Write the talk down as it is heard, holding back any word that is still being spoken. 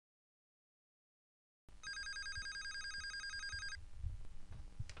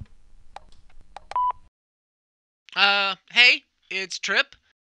Hey, it's Trip.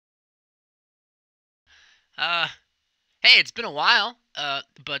 Uh, hey, it's been a while.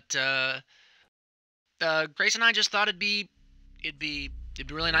 But Grace and I just thought it'd be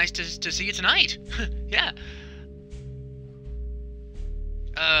really nice to see you tonight. Yeah.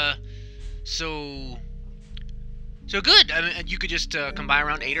 Uh, so so good. I mean, you could just come by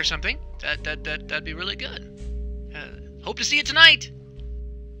around 8 or something. That'd be really good. Hope to see you tonight.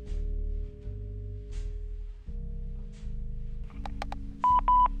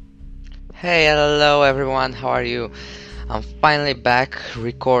 Hey, hello everyone, how are you? I'm finally back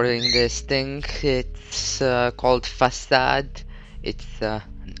recording this thing. It's called Facade. It's an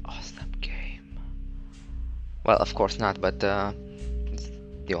awesome game. Well, of course not, but it's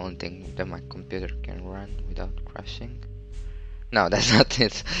the only thing that my computer can run without crashing. No, that's not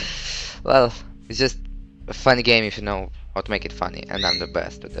it. Well, it's just a funny game if you know how to make it funny, and I'm the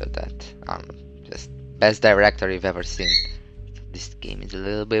best at that. I'm just best director you've ever seen. So this game is a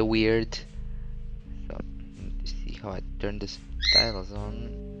little bit weird. So, to see how I turn the styles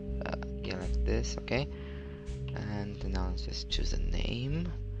on. Yeah, like this, okay. And now let's just choose a name.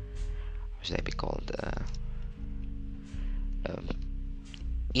 What should I be called? Um,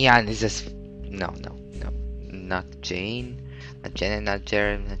 Ian is just no, not Jane, not Janet, not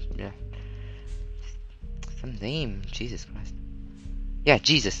Jared. Yeah, some name. Jesus Christ. Yeah,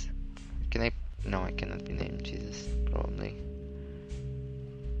 Jesus. Can I? No, I cannot be named Jesus. Probably.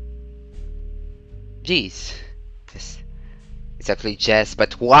 Jeez. Yes. It's actually Jess,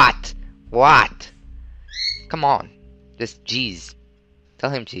 but what? What? Come on. Just jeez. Tell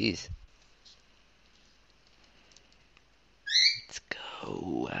him jeez. Let's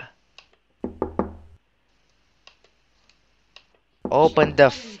go. Open the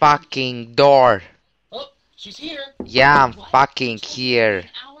fucking door. Oh, she's here. Yeah, I'm What? fucking She's supposed to be here here. an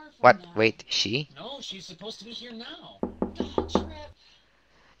hour from What? now. Wait, she? No, she's supposed to be here now. God, Trip.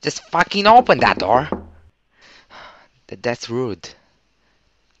 Just fucking open that door. That's rude.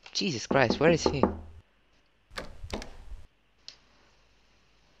 Jesus Christ, where is he?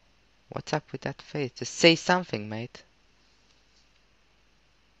 What's up with that face? Just say something, mate.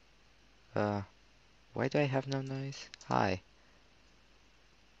 Uh, why do I have no noise? Hi.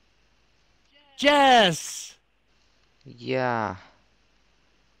 Jess! Yeah.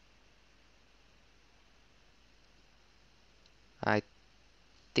 I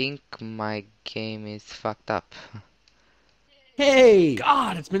think my game is fucked up. Hey!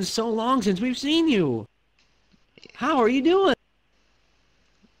 God, it's been so long since we've seen you! How are you doing?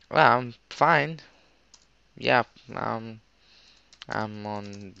 Well, I'm fine. Yeah, I'm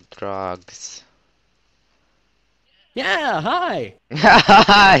on drugs. Yeah, hi!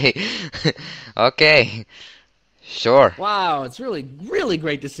 Hi! Okay, sure. Wow, it's really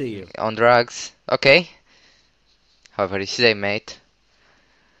great to see you. On drugs. Okay. However you say, mate.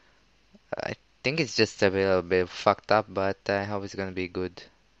 I think it's just a little bit fucked up, but I hope it's gonna be good.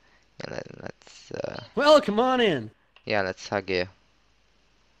 Yeah, Well, come on in. let's hug you.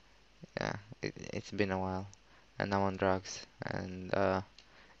 Yeah, it's been a while, and I'm on drugs, and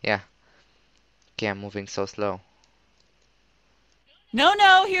yeah. Okay, I'm moving so slow. No,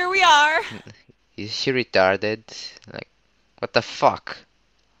 no, here we are. Is she retarded? Like, what the fuck?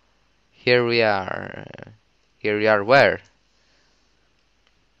 Here we are. Here we are. Where?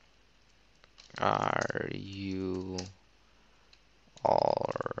 Are you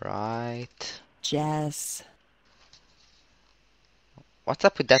alright? Jess. What's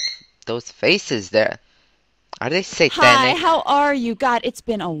up with those faces there? Are they Hi, satanic? how are you? God, it's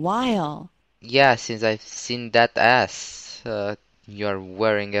been a while. Yeah, since I've seen that ass you're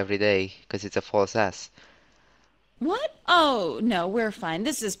wearing every day, because it's a false ass. What? Oh, no, we're fine.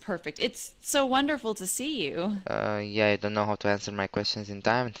 This is perfect. It's so wonderful to see you. Yeah, I don't know how to answer my questions in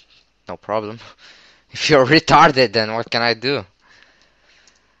time. No problem. If you're retarded, then what can I do?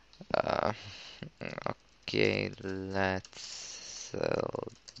 Uh, okay, let's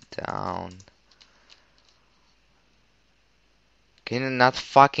settle down. Can you not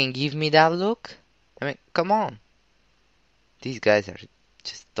fucking give me that look? I mean, come on. These guys are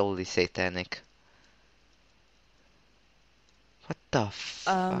just totally satanic. What the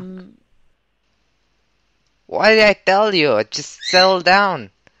fuck? Um, Why did I tell you? Just settle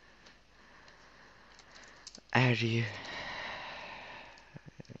down. Are you...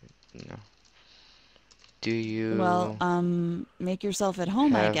 No. Do well, you make yourself at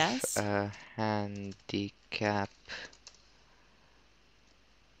home, I have guess. a handicap?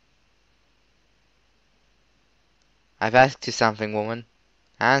 I've asked you something, woman.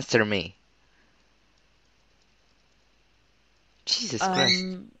 Answer me. Jesus Christ.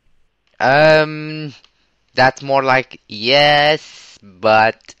 Um, Um, That's more like yes,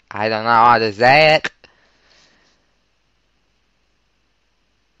 but I don't know how to say it.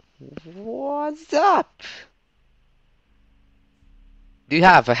 What's up? Do you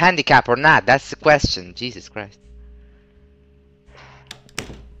have a handicap or not? That's the question. Jesus Christ.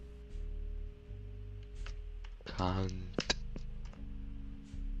 Cunt.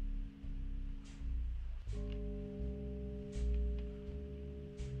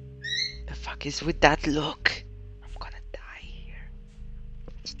 The fuck is with that look? I'm gonna die here.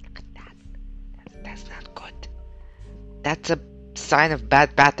 Just look at that. That's not good. That's a sign of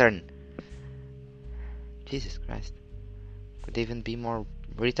bad pattern. Jesus Christ. Could even be more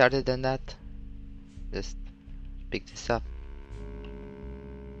retarded than that. Just pick this up.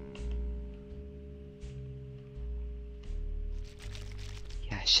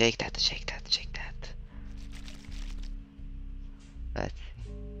 Yeah, shake that, shake that, shake that. Let's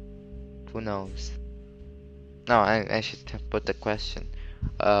see. Who knows? No, I should have put the question.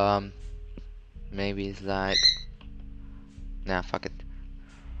 Maybe it's like... Nah, fuck it.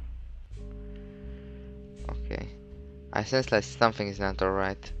 Okay. I sense like something is not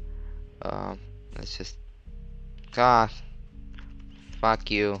alright. Let's just... God. Fuck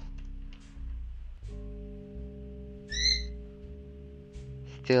you.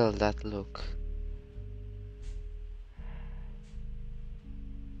 Still that look.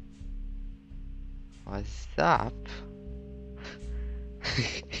 What's up?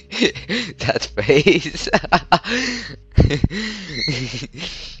 That face.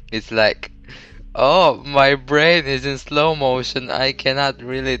 It's like, oh, my brain is in slow motion. I cannot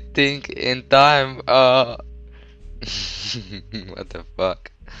really think in time. What the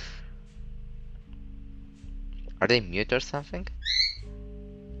fuck? Are they mute or something?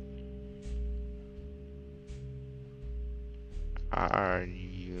 Are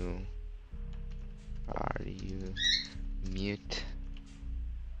you mute?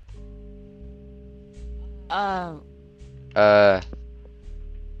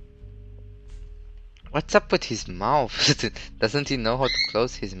 What's up with his mouth? Doesn't he know how to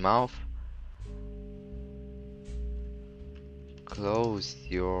close his mouth? Close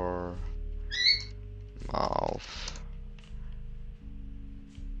your mouth.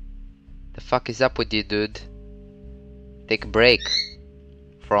 The fuck is up with you, dude? Take a break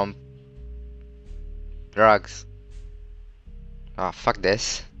from drugs. Oh, fuck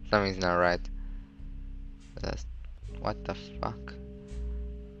this. Something's not right. What the fuck?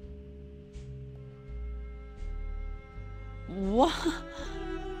 What?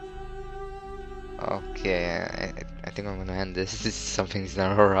 Okay, I think I'm gonna end this. Something's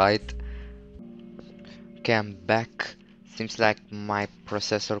not alright. Okay, I'm back. Seems like my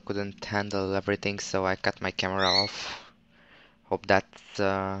processor couldn't handle everything, so I cut my camera off. Hope that's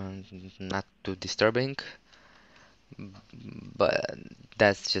not too disturbing. But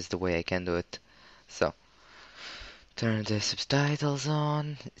that's just the way I can do it. So, turn the subtitles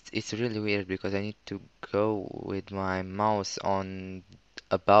on. It's really weird because I need to go with my mouse on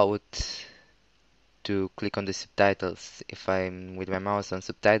about to click on the subtitles. If I'm with my mouse on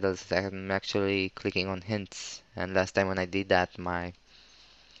subtitles, I'm actually clicking on hints. And last time when I did that, my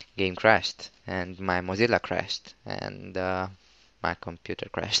game crashed and my Mozilla crashed and my computer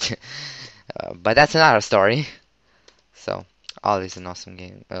crashed. But that's another story. So, all is an awesome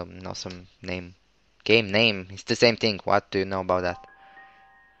game, an awesome name. Game name, it's the same thing. What do you know about that?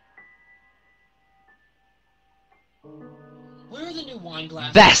 Where are the new wine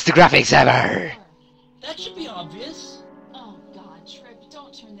glasses? Best graphics ever! That should be obvious. Oh God, Trip,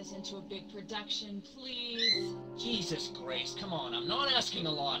 don't turn this into a big production, please. Jesus Grace, come on, I'm not asking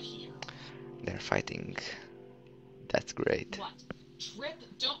a lot here. They're fighting. That's great. What? Trip,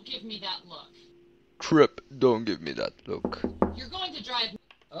 don't give me that look. Trip, don't give me that look. You're going to drive me.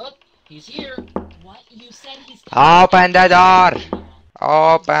 Oh, he's here. What? You said he's coming. Open the door!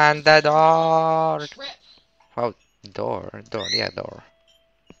 Open the door! Trip. Oh, door, yeah, door.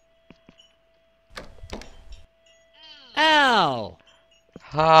 Al!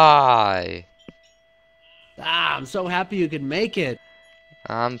 Hi! Ah, I'm so happy you could make it.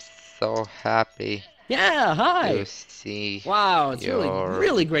 I'm so happy Yeah, hi. to see Wow, it's your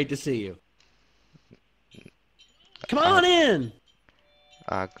really great to see you. Come on in.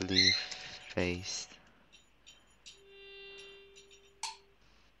 ugly face.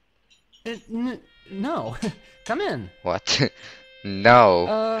 No, come in. What? No,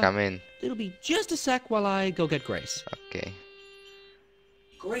 Uh, come in. It'll be just a sec while I go get Grace. Okay,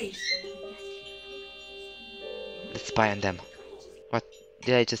 Grace. let's spy on them. What?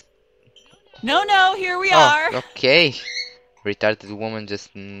 Did I just... No, here we Oh, are. okay. retarded woman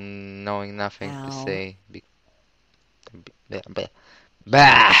just knowing nothing to Ow. say.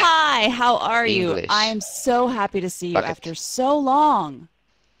 Bah! Hi, how are you? English. I am so happy to see you Fuck it. after so long.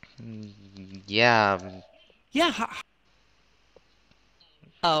 Yeah, Yeah,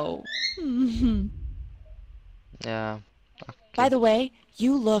 Oh. yeah. By the way,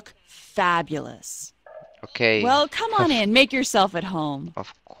 you look fabulous. Okay. Well, come on in. Make yourself at home.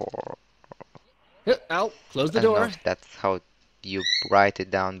 Of course. Al, close I the don't know door. if that's how you write it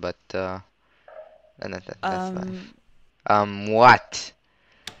down, but that's fine. What?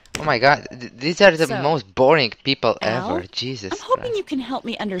 Oh my God, these are the So, most boring people Al, ever. Jesus I'm hoping Christ. you can help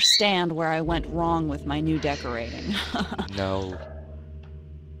me understand where I went wrong with my new decorating. No.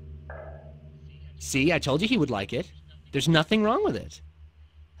 See, I told you he would like it. There's nothing wrong with it.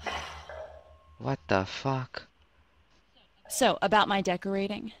 What the fuck? So, about my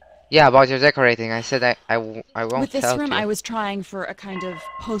decorating. Yeah, about your decorating. I said I won't With this help room, you. I was trying for a kind of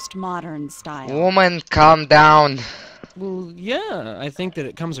postmodern style. Woman, calm down. Well, yeah, I think that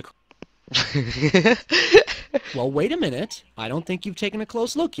it comes across. Well, wait a minute. I don't think you've taken a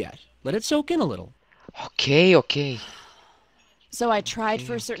close look yet. Let it soak in a little. Okay, okay. So I tried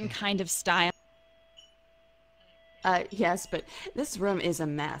for a certain kind of style. Yes, but this room is a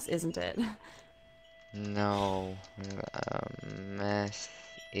mess, isn't it? No, mess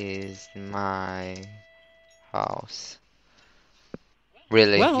is my house.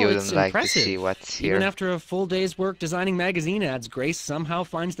 Really, Well, you it's wouldn't like to impressive. see what's Even here? after a full day's work designing magazine ads, Grace somehow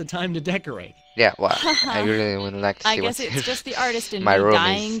finds the time to decorate. Yeah, well, I really wouldn't like to I see guess what's it's here. just the artist in My me room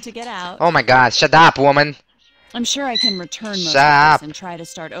dying is... to get out. Oh my God, shut up, woman! I'm sure I can return most Shut of up. this and try to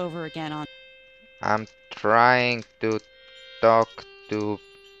start over again on. I'm trying to talk to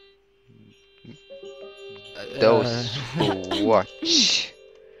those who watch.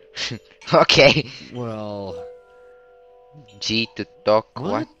 Okay. Well, G to talk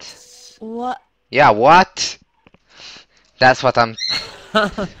what? What? Yeah, what? That's what I'm...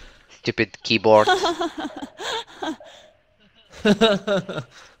 Stupid keyboard.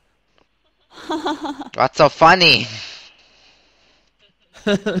 What's so funny?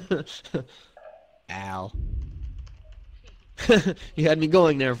 Al. You had me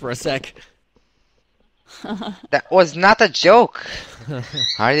going there for a sec. That was not a joke.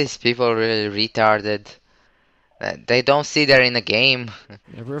 Are these people really retarded? They don't see they're in a game.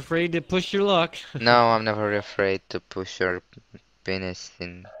 Never afraid to push your luck. No, I'm never afraid to push your penis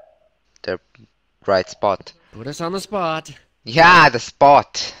in the right spot. Put us on the spot. Yeah, the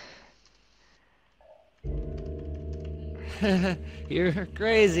spot. You're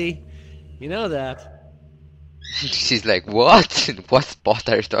crazy. You know that. She's like, what? What spot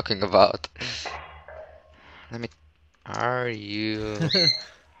are you talking about? Let me... Are you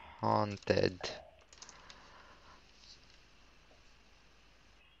haunted?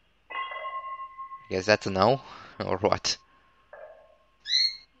 I guess that's a no? Or what?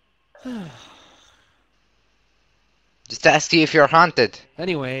 Just ask you if you're haunted.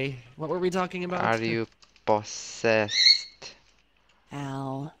 Anyway, what were we talking about? Are you possessed?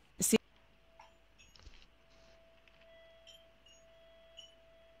 Al. See,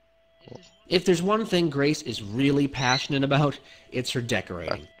 If there's one thing Grace is really passionate about, it's her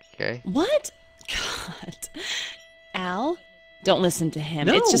decorating. Okay. what? God. Al? Don't listen to him.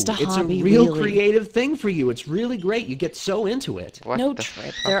 No, it's just a hobby, real really. creative thing for you. It's really great. You get so into it. What No the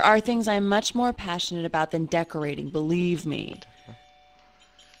trip. fuck? There are things I'm much more passionate about than decorating, believe me.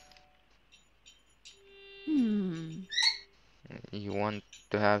 You want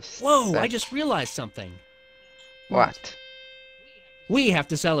to have Whoa, I sex? just realized something. What? We have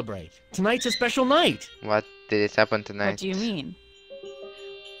to celebrate. Tonight's a special night. What did it happen tonight? What do you mean?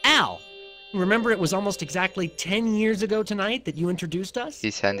 Al, remember it was almost exactly 10 years ago tonight that you introduced us?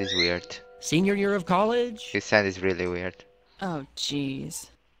 His hand is weird. Senior year of college? His hand is really weird. Oh, jeez.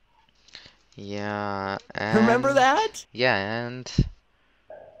 Yeah, and... Remember that? Yeah, and...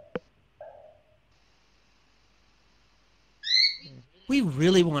 We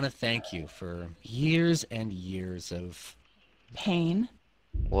really want to thank you for years and years of Pain?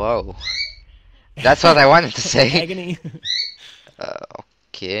 Whoa. That's what I wanted to say. agony.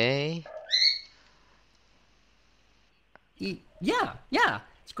 Okay. Yeah.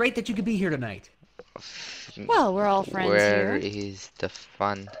 It's great that you could be here tonight. Well, we're all friends Where here. is the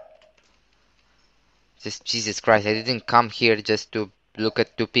fun? Just Jesus Christ, I didn't come here just to look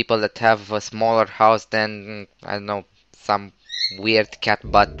at two people that have a smaller house than, I don't know, some weird cat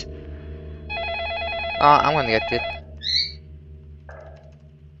butt. Oh, I'm gonna get it.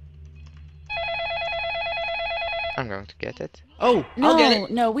 I'm going to get it. Oh, I'll get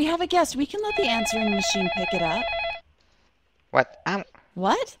it. No, we have a guest. We can let the answering machine pick it up. What?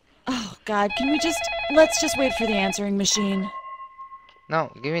 What? Oh, God, let's just wait for the answering machine.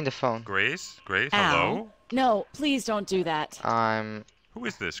 No, give me the phone. Grace? Grace, Al? hello? No, please don't do that. Who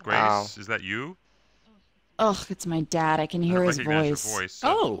is this, Al. Grace? Is that you? Ugh, it's my dad. I can I hear don't his recognize voice. your voice.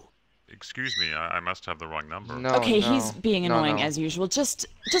 Oh, Excuse me, I must have the wrong number. No, Okay, no. he's being No, annoying no. as usual. Just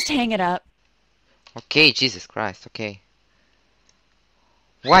hang it up. Okay, Jesus Christ, okay.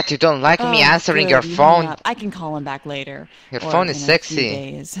 What, you don't like me Oh, answering good, your you hung phone? up. I can call him back later. Your Or phone is in a few sexy.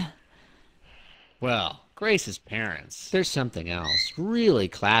 days. well, Grace's parents. They're something else. Really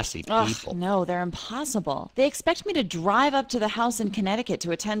classy Ugh, people. no, they're impossible. They expect me to drive up to the house in Connecticut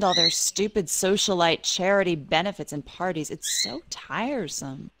to attend all their stupid socialite charity benefits and parties. It's so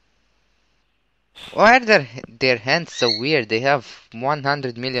tiresome. Why are their hands so weird? They have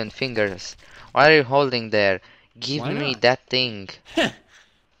 100 million fingers. What are you holding there? Give Why me not? that thing.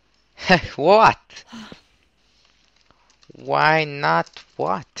 What? Why not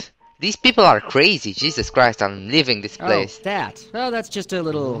what? These people are crazy. Jesus Christ, I'm leaving this place. Oh, that. Oh, that's just a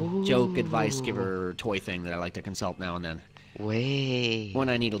little joke advice giver toy thing that I like to consult now and then Wait. when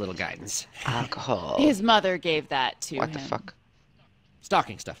I need a little guidance. Alcohol. His mother gave that to What him. the fuck?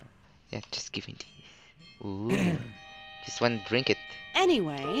 Stocking stuffer. Yeah, just give me these. Ooh. Just want to drink it.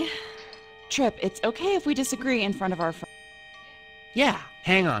 Anyway, Trip, it's okay if we disagree in front of our friends. Yeah,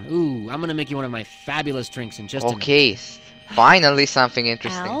 hang on. Ooh, I'm gonna make you one of my fabulous drinks in just a minute. Okay, finally something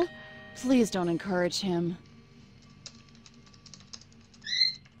interesting. Al, please don't encourage him.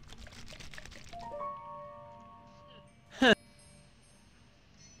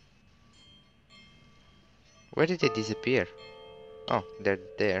 Where did they disappear? Oh, they're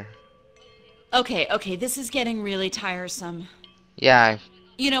there. Okay, this is getting really tiresome. Yeah.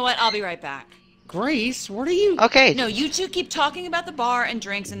 You know what? I'll be right back. Grace, what are you? Okay. No, you two keep talking about the bar and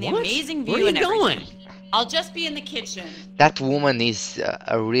drinks and the What? amazing view Where are you and everything. going? I'll just be in the kitchen. That woman is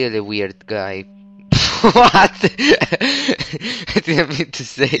a really weird guy. What? I didn't mean to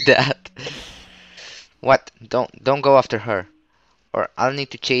say that. What? Don't go after her, or I'll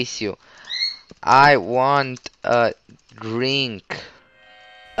need to chase you. I want a drink.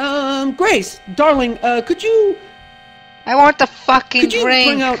 Grace, darling, could you I want a fucking could you drink.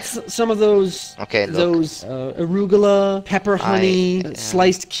 bring out some of those Okay, look. those arugula, pepper honey, am-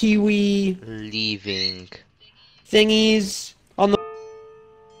 sliced kiwi Leaving. thingies on the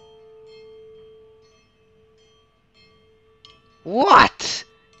What?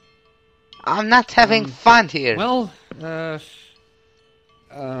 I'm not having fun here. well,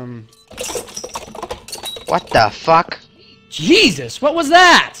 What the fuck? Jesus, what was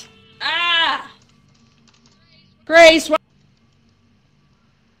that? Ah! Grace, what?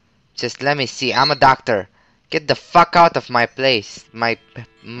 Just let me see. I'm a doctor. Get the fuck out of my place. My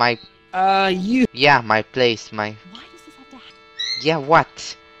You. yeah, my place. My Why does this have to happen? yeah.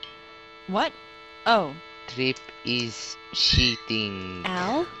 What? What? Oh, Trip is cheating.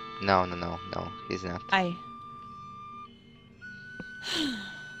 Al? No, he's not. I...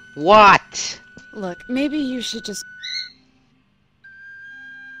 What? Look, maybe you should just...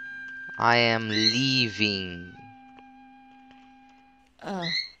 I am leaving. Oh,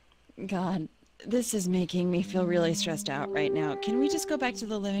 God. This is making me feel really stressed out right now. Can we just go back to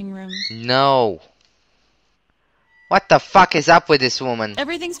the living room? No. What the fuck is up with this woman?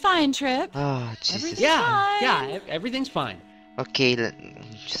 Everything's fine, Trip. Oh, Jesus. Everything's Yeah, fine. yeah, everything's fine. Okay,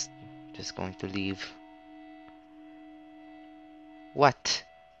 just going to leave. What?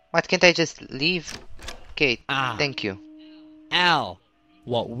 What, can't I just leave? Okay, Ah. thank you. Al,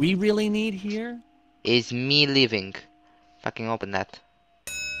 what we really need here? Is me leaving. Fucking open that.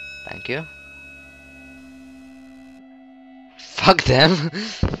 Thank you. Fuck them.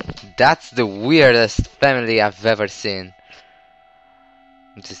 That's the weirdest family I've ever seen.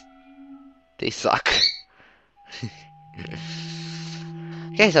 Just... they suck.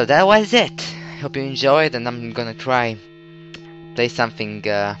 Okay, so that was it. Hope you enjoyed, and I'm gonna try play something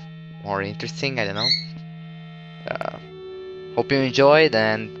more interesting, I don't know. Hope you enjoyed,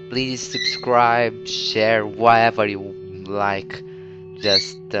 and please subscribe, share, whatever you like.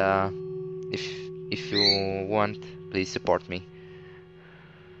 Just if you want, please support me.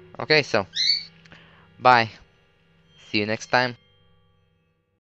 Okay, so bye. See you next time.